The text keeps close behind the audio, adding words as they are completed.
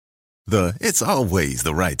The "it's always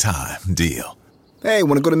the right time" deal. Hey,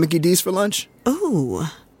 want to go to Mickey D's for lunch? Ooh,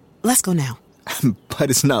 let's go now. But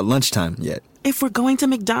it's not lunchtime yet. If we're going to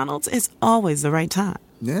McDonald's, it's always the right time.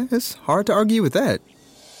 Yeah, it's hard to argue with that.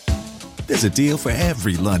 There's a deal for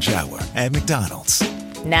every lunch hour at McDonald's.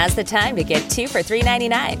 Now's the time to get 2 for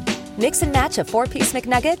 $3.99. Mix and match a 4-piece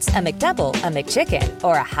McNuggets, a McDouble, a McChicken,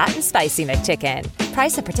 or a hot and spicy McChicken.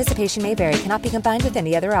 Price and participation may vary. Cannot be combined with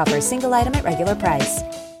any other offer. Single item at regular price.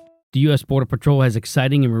 The U.S. Border Patrol has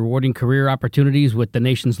exciting and rewarding career opportunities with the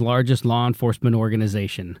nation's largest law enforcement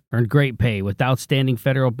organization. Earn great pay with outstanding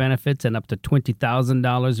federal benefits and up to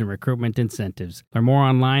 $20,000 in recruitment incentives. Learn more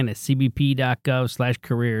online at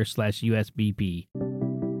cbp.gov/career/USBP.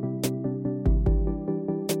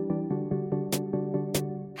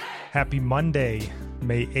 Happy Monday,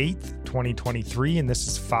 May 8th, 2023, and this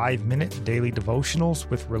is 5-Minute Daily Devotionals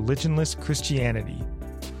with Religionless Christianity.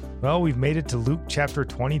 Well, we've made it to Luke chapter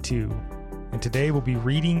 22, and today we'll be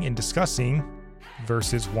reading and discussing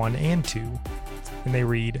verses 1 and 2. And they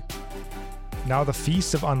read, "Now the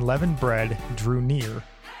feast of unleavened bread drew near,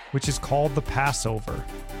 which is called the Passover,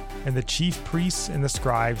 and the chief priests and the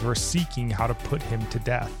scribes were seeking how to put him to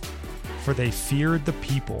death, for they feared the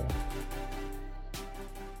people."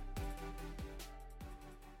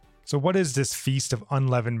 So what is this feast of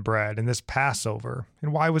unleavened bread and this Passover,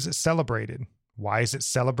 and why was it celebrated? Why is it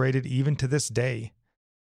celebrated even to this day?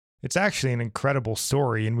 It's actually an incredible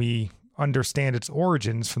story, and we understand its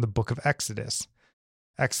origins from the book of Exodus.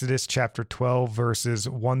 Exodus chapter 12, verses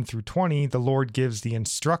 1 through 20, the Lord gives the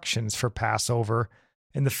instructions for Passover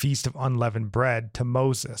and the Feast of Unleavened Bread to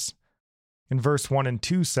Moses. And verse 1 and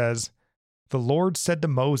 2 says, "The Lord said to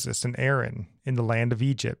Moses and Aaron in the land of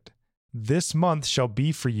Egypt, 'This month shall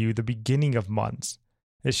be for you the beginning of months.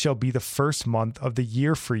 It shall be the first month of the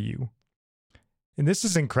year for you.'" And this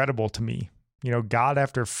is incredible to me. God,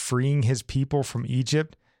 after freeing his people from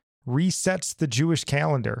Egypt, resets the Jewish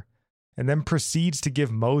calendar and then proceeds to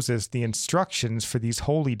give Moses the instructions for these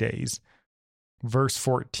holy days. Verse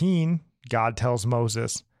 14, God tells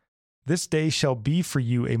Moses, "This day shall be for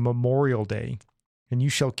you a memorial day, and you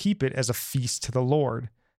shall keep it as a feast to the Lord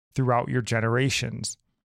throughout your generations.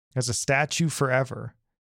 As a statute forever,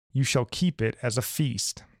 you shall keep it as a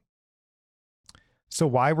feast." So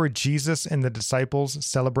why were Jesus and the disciples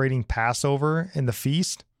celebrating Passover and the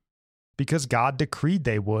feast? Because God decreed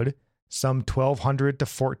they would, some 1,200 to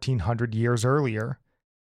 1,400 years earlier.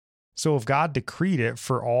 So if God decreed it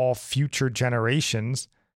for all future generations,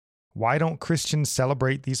 why don't Christians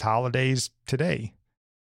celebrate these holidays today?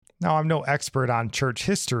 Now, I'm no expert on church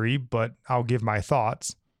history, but I'll give my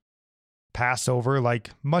thoughts. Passover,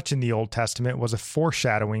 like much in the Old Testament, was a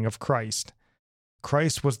foreshadowing of Christ.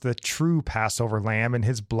 Christ was the true Passover lamb, and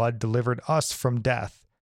his blood delivered us from death.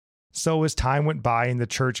 So as time went by and the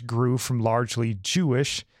church grew from largely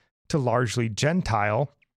Jewish to largely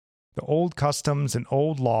Gentile, the old customs and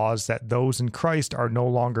old laws that those in Christ are no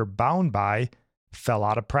longer bound by fell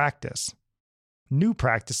out of practice. New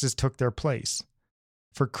practices took their place.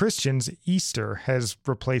 For Christians, Easter has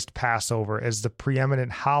replaced Passover as the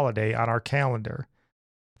preeminent holiday on our calendar,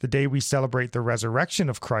 the day we celebrate the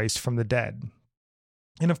resurrection of Christ from the dead.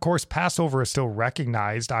 And of course, Passover is still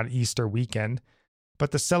recognized on Easter weekend,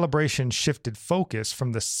 but the celebration shifted focus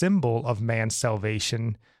from the symbol of man's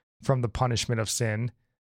salvation from the punishment of sin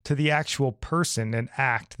to the actual person and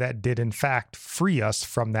act that did in fact free us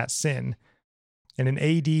from that sin. And in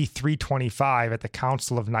AD 325 at the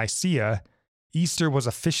Council of Nicaea, Easter was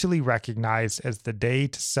officially recognized as the day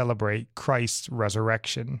to celebrate Christ's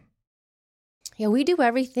resurrection. Yeah, we do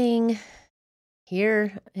everything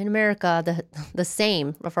here in America the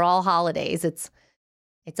same for all holidays. It's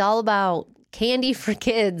all about candy for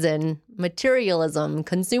kids and materialism,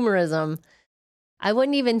 consumerism. I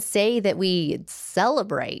wouldn't even say that we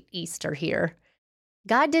celebrate Easter here.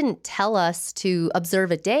 God didn't tell us to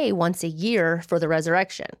observe a day once a year for the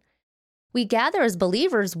resurrection. We gather as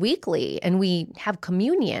believers weekly, and we have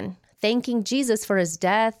communion, thanking Jesus for his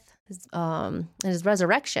death and his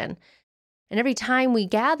resurrection. And every time we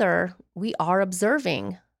gather, we are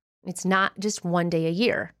observing. It's not just one day a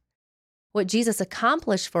year. What Jesus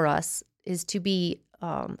accomplished for us is to be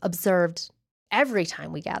observed every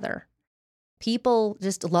time we gather. People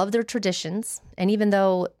just love their traditions. And even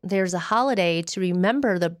though there's a holiday to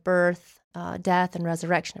remember the birth, death, and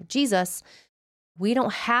resurrection of Jesus, we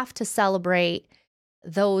don't have to celebrate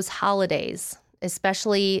those holidays,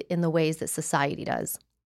 especially in the ways that society does.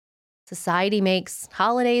 Society makes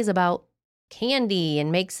holidays about candy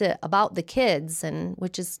and makes it about the kids, and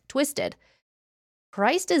which is twisted.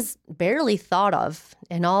 Christ is barely thought of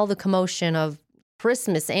in all the commotion of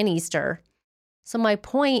Christmas and Easter. So my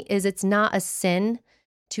point is, it's not a sin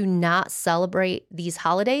to not celebrate these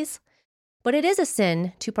holidays, but it is a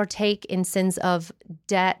sin to partake in sins of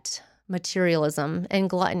debt, materialism, and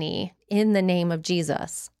gluttony in the name of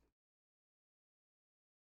Jesus.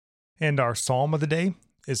 And our psalm of the day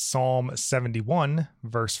is Psalm 71,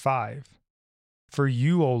 verse 5. For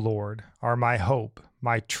you, O Lord, are my hope,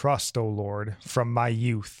 my trust, O Lord, from my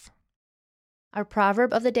youth. Our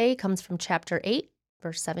proverb of the day comes from chapter 8,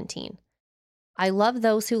 verse 17. I love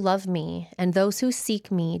those who love me, and those who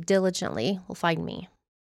seek me diligently will find me.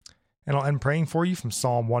 And I'll end praying for you from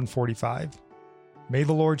Psalm 145. May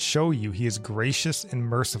the Lord show you he is gracious and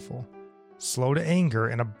merciful, slow to anger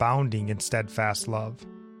and abounding in steadfast love.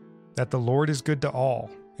 That the Lord is good to all,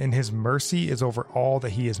 and his mercy is over all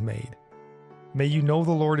that he has made. May you know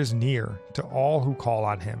the Lord is near to all who call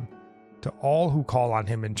on him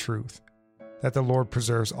in truth. That the Lord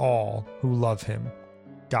preserves all who love him.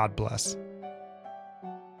 God bless.